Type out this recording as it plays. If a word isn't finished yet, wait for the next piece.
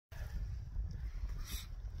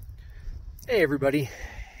Hey everybody,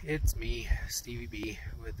 it's me, Stevie B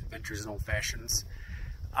with Adventures in Old Fashions.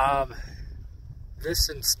 This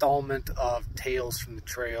installment of Tales from the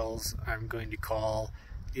Trails I'm going to call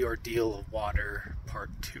the Ordeal of Water Part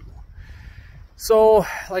 2. So,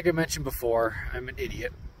 like I mentioned before, I'm an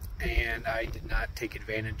idiot and I did not take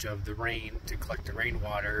advantage of the rain to collect the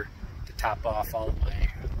rainwater to top off all of my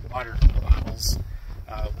water bottles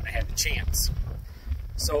when I had the chance.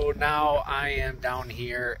 So now I am down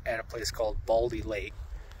here at a place called Baldy Lake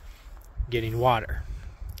getting water.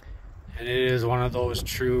 And it is one of those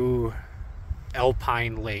true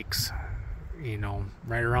alpine lakes, you know,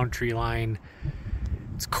 right around tree line.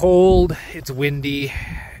 It's cold, it's windy,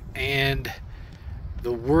 and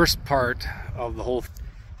the worst part of the whole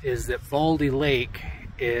is that Baldy Lake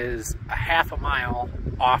is a half a mile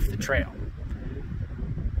off the trail.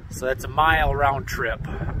 So that's a mile round trip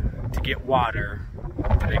to get water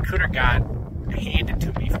that I could have got handed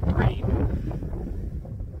to me from rain.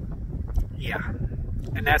 Yeah,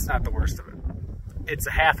 and that's not the worst of it. It's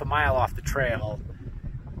a half a mile off the trail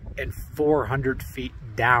and 400 feet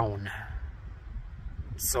down.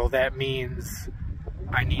 So that means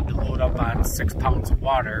I need to load up on 6 pounds of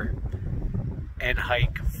water and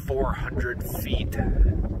hike 400 feet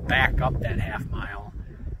back up that half mile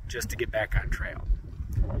just to get back on trail.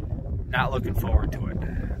 Not looking forward to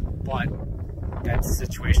it, but that's the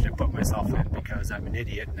situation I put myself in because I'm an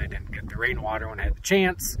idiot and I didn't get the rainwater when I had the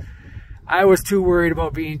chance. I was too worried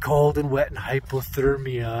about being cold and wet and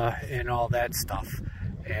hypothermia and all that stuff,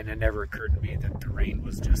 and it never occurred to me that the rain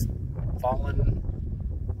was just falling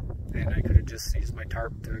and I could have just used my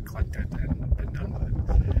tarp to collect it and been done with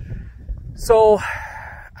it. So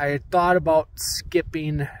I had thought about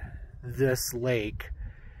skipping this lake.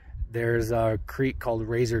 There's a creek called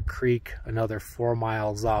Razor Creek, another 4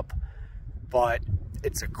 miles up, but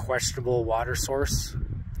it's a questionable water source,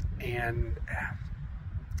 and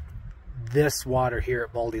this water here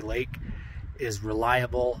at Baldy Lake is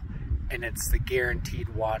reliable, and it's the guaranteed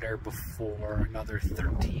water before another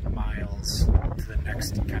 13 miles to the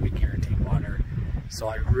next kind of guaranteed water. So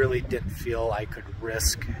I really didn't feel I could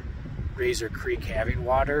risk Razor Creek having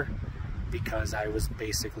water because I was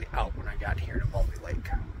basically out when I got here to Baldy Lake.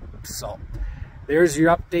 So there's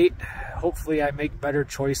your update. Hopefully I make better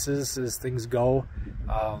choices as things go.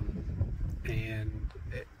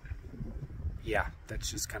 Yeah,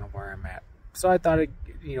 that's just kind of where I'm at. So I thought I'd,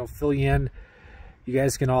 fill you in. You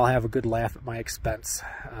guys can all have a good laugh at my expense.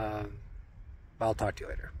 I'll talk to you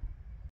later.